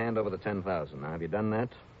when to hand over the $10,000. Now, have you done that?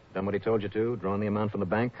 Done what he told you to? Drawn the amount from the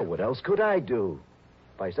bank? Well, what else could I do?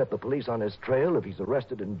 If I set the police on his trail, if he's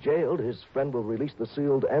arrested and jailed, his friend will release the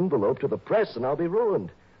sealed envelope to the press, and I'll be ruined.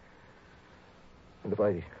 And if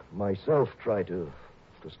I myself try to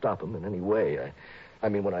stop him in any way, I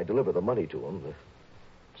mean, when I deliver the money to him, the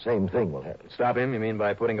same thing will happen. Stop him? You mean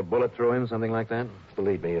by putting a bullet through him, something like that?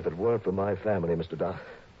 Believe me, if it weren't for my family, Mr. Doc.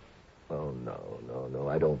 Oh, no,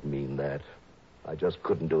 I don't mean that. I just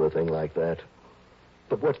couldn't do a thing like that.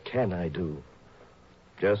 But what can I do?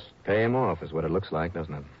 Just pay him off is what it looks like,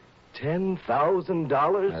 doesn't it?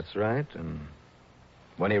 $10,000? That's right, and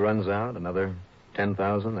when he runs out, another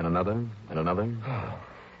 10,000 and another and another.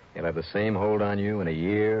 He'll have the same hold on you in a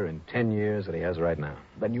year and 10 years that he has right now.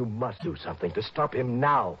 Then you must do something to stop him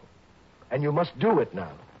now. And you must do it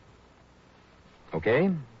now.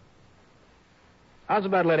 Okay. How's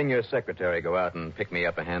about letting your secretary go out and pick me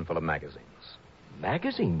up a handful of magazines?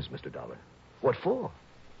 Magazines, Mr. Dollar? What for?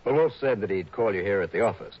 Well, Wolf said that he'd call you here at the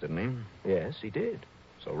office, didn't he? Yes, he did.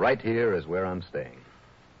 So right here is where I'm staying.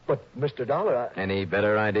 But, Mr. Dollar, Any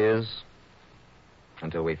better ideas?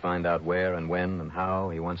 Until we find out where and when and how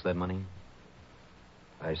he wants that money?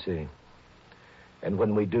 I see. And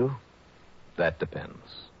when we do? That depends.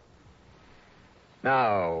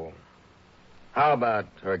 Now, how about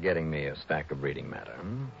her getting me a stack of reading matter?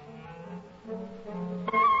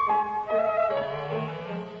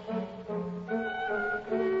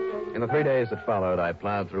 In the 3 days that followed, I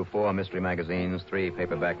plowed through 4 mystery magazines, 3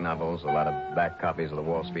 paperback novels, a lot of back copies of the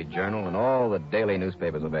Wall Street Journal, and all the daily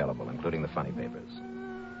newspapers available, including the funny papers.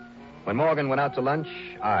 When Morgan went out to lunch,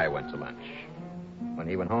 I went to lunch. When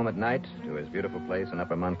he went home at night to his beautiful place in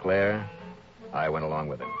Upper Montclair, I went along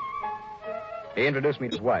with him. He introduced me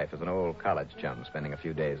to his wife as an old college chum spending a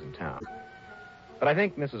few days in town. But I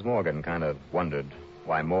think Mrs. Morgan kind of wondered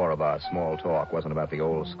why more of our small talk wasn't about the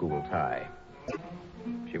old school tie.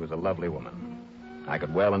 She was a lovely woman. I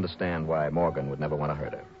could well understand why Morgan would never want to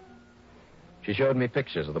hurt her. She showed me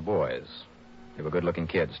pictures of the boys. They were good-looking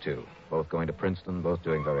kids, too, both going to Princeton, both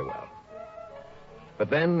doing very well. But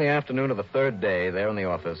then, the afternoon of the 3rd day, there in the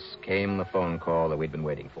office, came the phone call that we'd been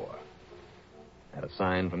waiting for. At a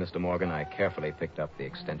sign from Mr. Morgan, I carefully picked up the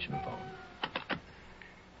extension phone.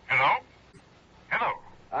 Hello? Hello?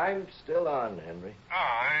 I'm still on, Henry.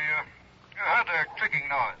 I heard a clicking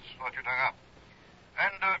noise. Thought you'd hung up.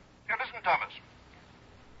 And, listen, Thomas.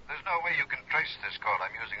 There's no way you can trace this call.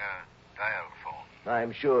 I'm using a dial phone.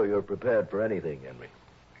 I'm sure you're prepared for anything, Henry.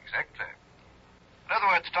 Exactly. In other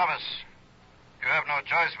words, Thomas, you have no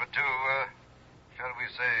choice but to, shall we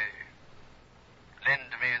say, lend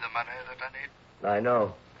me the money that I need. I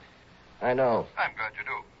know. I'm glad you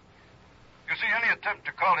do. You see, any attempt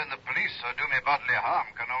to call in the police or do me bodily harm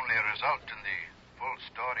can only result in the full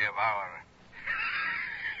story of our...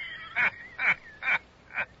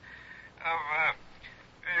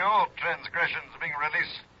 your transgressions being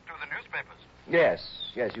released to the newspapers. Yes,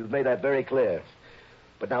 you've made that very clear.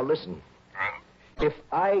 But now listen. Well? If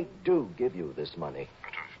I do give you this money...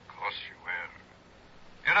 But of course you will.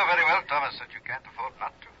 You know very well, Thomas, that you can't afford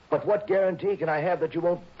not to. But what guarantee can I have that you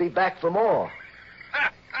won't be back for more?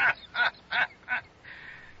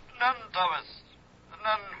 None, Thomas.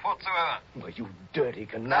 None whatsoever. Well, you dirty,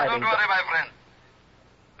 Now, conniving... don't worry, my friend.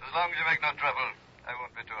 As long as you make no trouble, I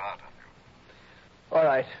won't be too hard on you. All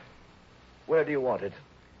right. Where do you want it?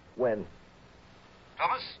 When?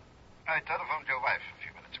 Thomas, I telephoned your wife a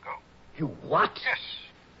few minutes ago. You what? Yes.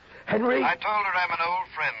 Henry? I told her I'm an old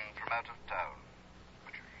friend from out of town.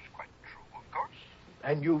 Which is quite true, of course.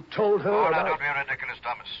 And you told her Oh, now, about... don't be ridiculous,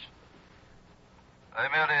 Thomas. I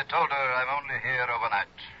merely told her I'm only here overnight.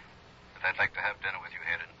 That I'd like to have dinner with you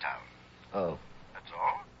here in town. Oh. That's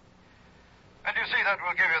all. And you see, that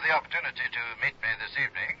will give you the opportunity to meet me this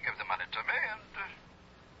evening, give the money to me, and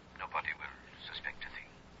nobody will suspect a thing.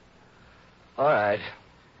 All right.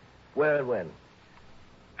 Where and when?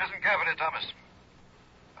 Listen carefully, Thomas.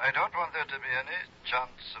 I don't want there to be any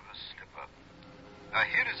chance of a slip-up. Now,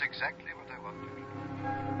 here is exactly what I want you to do.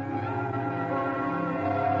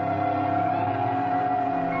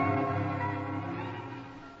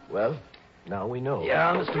 Well, now we know.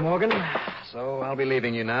 Yeah, Mr. Morgan. So I'll be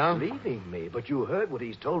leaving you now. Leaving me? But you heard what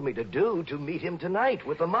he's told me to do to meet him tonight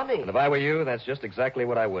with the money. And if I were you, that's just exactly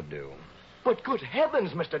what I would do. But good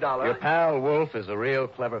heavens, Mr. Dollar. Your pal Wolf is a real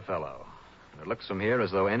clever fellow. It looks from here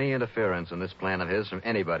as though any interference in this plan of his from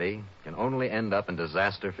anybody can only end up in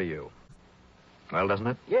disaster for you. Well, doesn't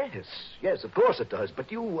it? Yes, of course it does.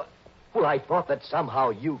 But you... Well, I thought that somehow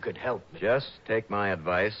you could help me. Just take my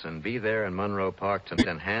advice and be there in Monroe Park tonight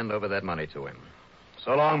and hand over that money to him.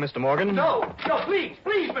 So long, Mr. Morgan. No, please,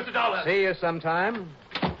 Mr. Dollar. See you sometime.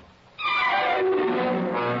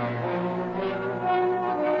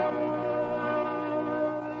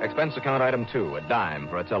 Expense account item 2, a dime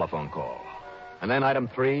for a telephone call. And then item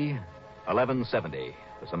 3, $11.70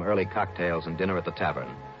 for some early cocktails and dinner at the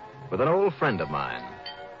tavern with an old friend of mine,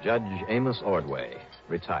 Judge Amos Ordway,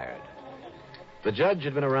 retired. The judge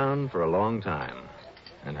had been around for a long time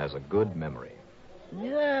and has a good memory.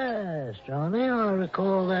 Yes, Johnny, I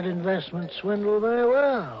recall that investment swindle very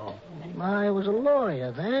well. I was a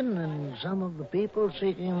lawyer then, and some of the people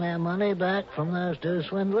seeking their money back from those two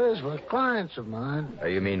swindlers were clients of mine.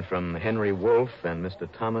 You mean from Henry Wolf and Mr.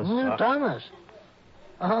 Thomas? Thomas?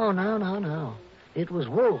 Oh, no. It was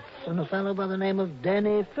Wolf and a fellow by the name of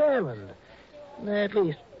Danny Fairland. At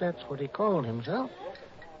least, that's what he called himself.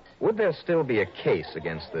 Would there still be a case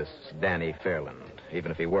against this Danny Fairland,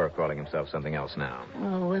 even if he were calling himself something else now?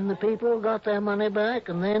 Well, when the people got their money back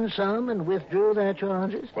and then some and withdrew their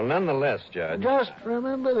charges? Well, nonetheless, Judge... Just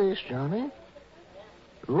remember this, Johnny.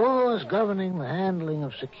 Laws governing the handling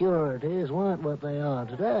of securities weren't what they are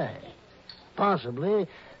today. Possibly,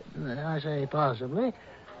 I say possibly,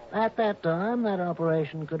 at that time that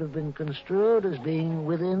operation could have been construed as being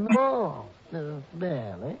within the law.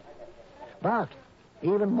 Barely. But...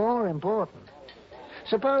 even more important,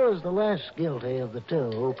 suppose the less guilty of the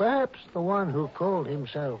two, perhaps the one who called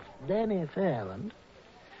himself Danny Fairland,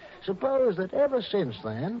 suppose that ever since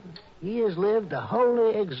then he has lived a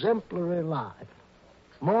wholly exemplary life,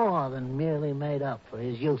 more than merely made up for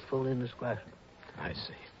his youthful indiscretion. I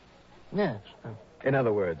see. Yes. In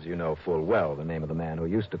other words, you know full well the name of the man who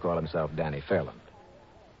used to call himself Danny Fairland.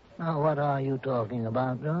 Now, what are you talking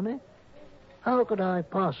about, Johnny? How could I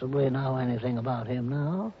possibly know anything about him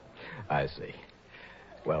now? I see.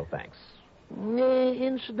 Well, thanks.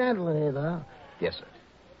 Incidentally, though... Yes, sir.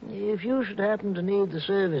 If you should happen to need the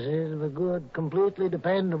services of a good, completely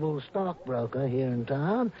dependable stockbroker here in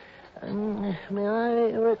town, may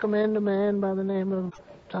I recommend a man by the name of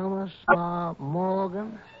Thomas R.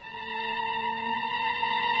 Morgan?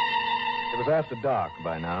 It was after dark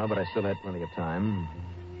by now, but I still had plenty of time.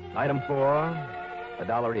 Item 4...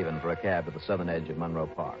 $1 even for a cab to the southern edge of Monroe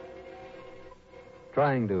Park.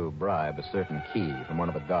 Trying to bribe a certain key from one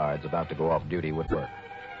of the guards about to go off duty would work.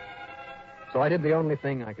 So I did the only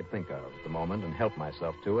thing I could think of at the moment and helped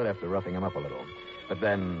myself to it after roughing him up a little, but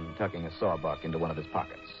then tucking a sawbuck into one of his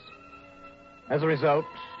pockets. As a result,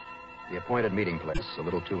 the appointed meeting place, a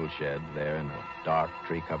little tool shed there in a dark,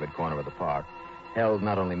 tree-covered corner of the park, held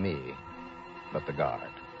not only me, but the guard.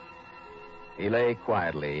 He lay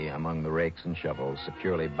quietly among the rakes and shovels,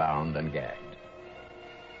 securely bound and gagged.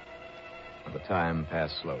 And the time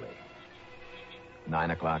passed slowly.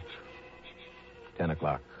 9 o'clock, 10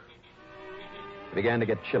 o'clock. It began to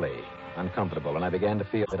get chilly, uncomfortable, and I began to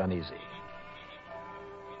feel a bit uneasy.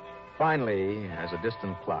 Finally, as a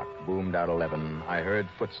distant clock boomed out 11, I heard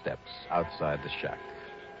footsteps outside the shack.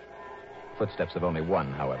 Footsteps of only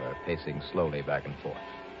one, however, pacing slowly back and forth.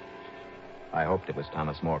 I hoped it was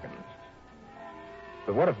Thomas Morgan.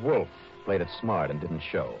 But what if Wolf played it smart and didn't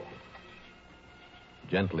show?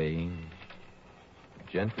 Gently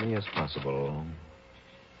as possible,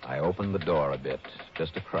 I opened the door a bit,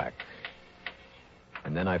 just a crack.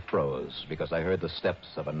 And then I froze because I heard the steps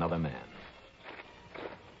of another man.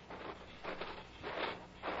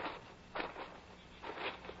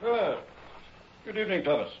 Good evening,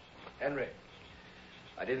 Thomas. Henry,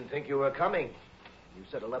 I didn't think you were coming. You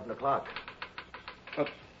said 11 o'clock.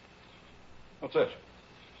 What's that?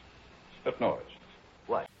 That noise.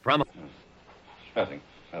 What? Nothing.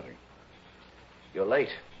 You're late.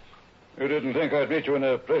 You didn't think I'd meet you in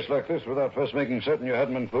a place like this without first making certain you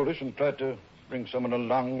hadn't been foolish and tried to bring someone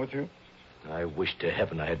along with you? I wish to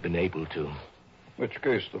heaven I had been able to. In which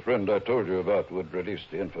case, the friend I told you about would release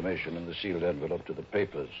the information in the sealed envelope to the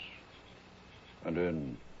papers. And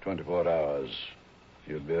in 24 hours,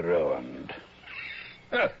 you'd be ruined.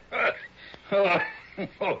 Oh,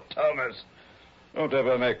 Thomas. Don't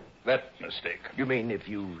ever make that mistake. You mean if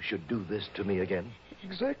you should do this to me again?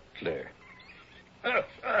 Exactly.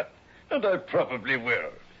 And I probably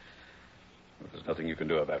will. But there's nothing you can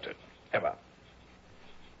do about it. Ever.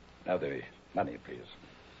 Now the money, please.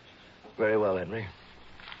 Very well, Henry.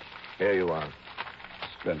 Here you are.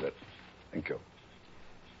 Splendid. Thank you.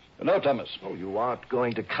 No, Thomas. Oh, you aren't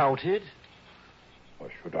going to count it?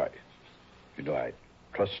 Or should I? You know, I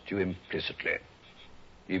trust you implicitly.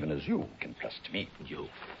 Even as you can trust me. You?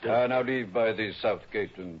 Now leave by the south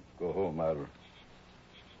gate and go home. I'll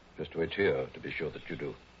just wait here to be sure that you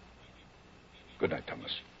do. Good night,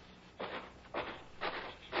 Thomas.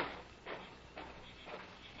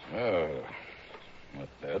 Oh, not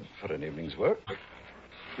bad for an evening's work.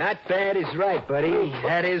 Not bad is right, buddy.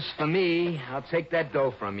 That is for me. I'll take that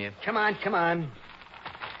dough from you. Come on.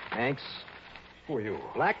 Thanks. Who are you?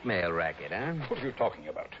 Blackmail racket, huh? What are you talking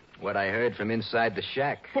about? What I heard from inside the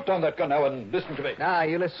shack. Put down that gun now and listen to me. Nah,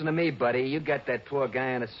 you listen to me, buddy. You got that poor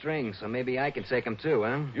guy on a string, so maybe I can take him too,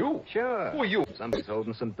 huh? You? Sure. Who are you? Somebody's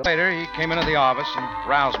holding some dough. Later, he came into the office and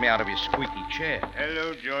roused me out of his squeaky chair.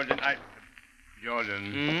 Hello, Jordan.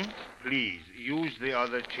 Jordan, please, use the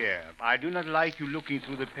other chair. I do not like you looking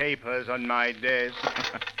through the papers on my desk.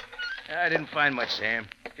 I didn't find much, Sam.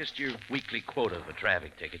 Just your weekly quota for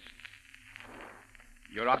traffic tickets.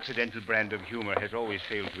 Your Occidental brand of humor has always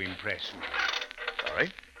failed to impress me.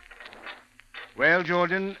 Sorry? Well,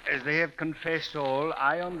 Jordan, as they have confessed all,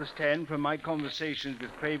 I understand from my conversations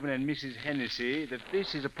with Craven and Mrs. Hennessy that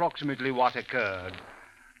this is approximately what occurred.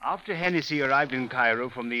 After Hennessy arrived in Cairo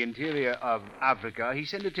from the interior of Africa, he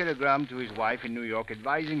sent a telegram to his wife in New York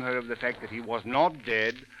advising her of the fact that he was not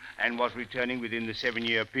dead and was returning within the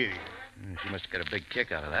 7-year period. She must have got a big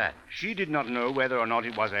kick out of that. She did not know whether or not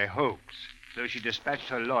it was a hoax, so she dispatched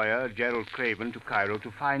her lawyer, Gerald Craven, to Cairo to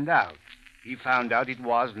find out. He found out it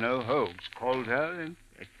was no hoax, called her, and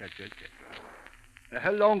etc., etc.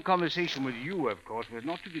 Her long conversation with you, of course, was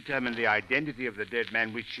not to determine the identity of the dead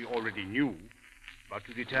man, which she already knew, but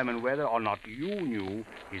to determine whether or not you knew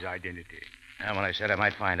his identity. And when I said I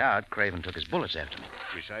might find out, Craven took his bullets after me.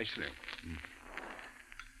 Precisely.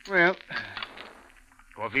 Well,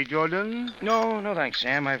 coffee, Jordan? No, thanks,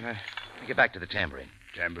 Sam. I've to get back to the tambourine.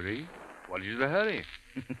 Tambourine? What is the hurry?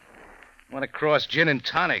 I want to cross gin and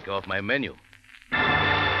tonic off my menu.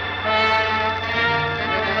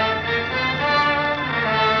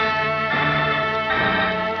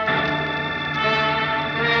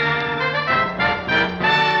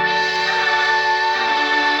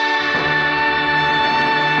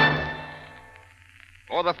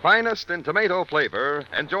 For the finest in tomato flavor,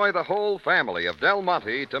 enjoy the whole family of Del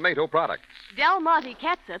Monte tomato products. Del Monte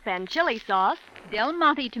ketchup and chili sauce. Del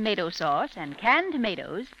Monte tomato sauce and canned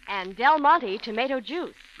tomatoes. And Del Monte tomato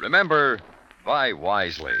juice. Remember, buy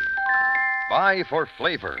wisely. Buy for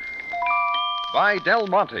flavor. Buy Del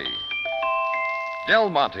Monte.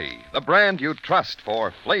 Del Monte, the brand you trust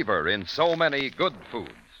for flavor in so many good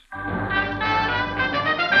foods.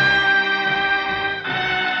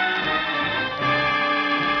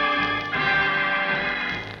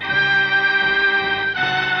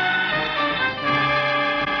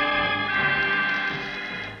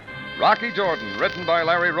 Rocky Jordan, written by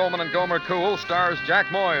Larry Roman and Gomer Cool, stars Jack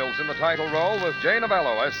Moyles in the title role with Jay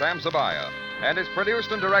Novello as Sam Sabaya, and is produced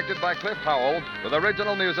and directed by Cliff Howell, with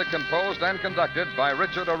original music composed and conducted by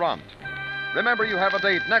Richard Arant. Remember, you have a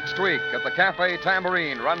date next week at the Cafe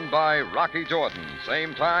Tambourine, run by Rocky Jordan.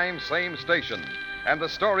 Same time, same station. And the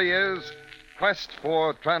story is Quest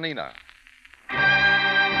for Tranina.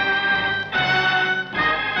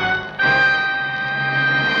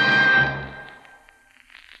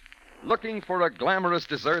 Looking for a glamorous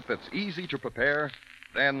dessert that's easy to prepare?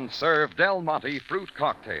 Then serve Del Monte Fruit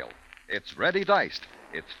Cocktail. It's ready diced,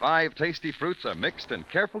 Its 5 tasty fruits are mixed and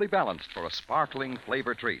carefully balanced for a sparkling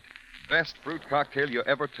flavor treat. Best fruit cocktail you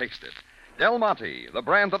ever tasted. Del Monte, the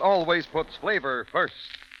brand that always puts flavor first.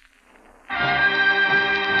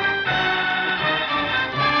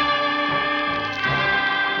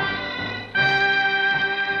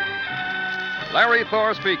 Larry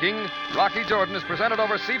Thor speaking. Rocky Jordan is presented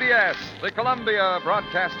over CBS, the Columbia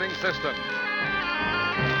Broadcasting System.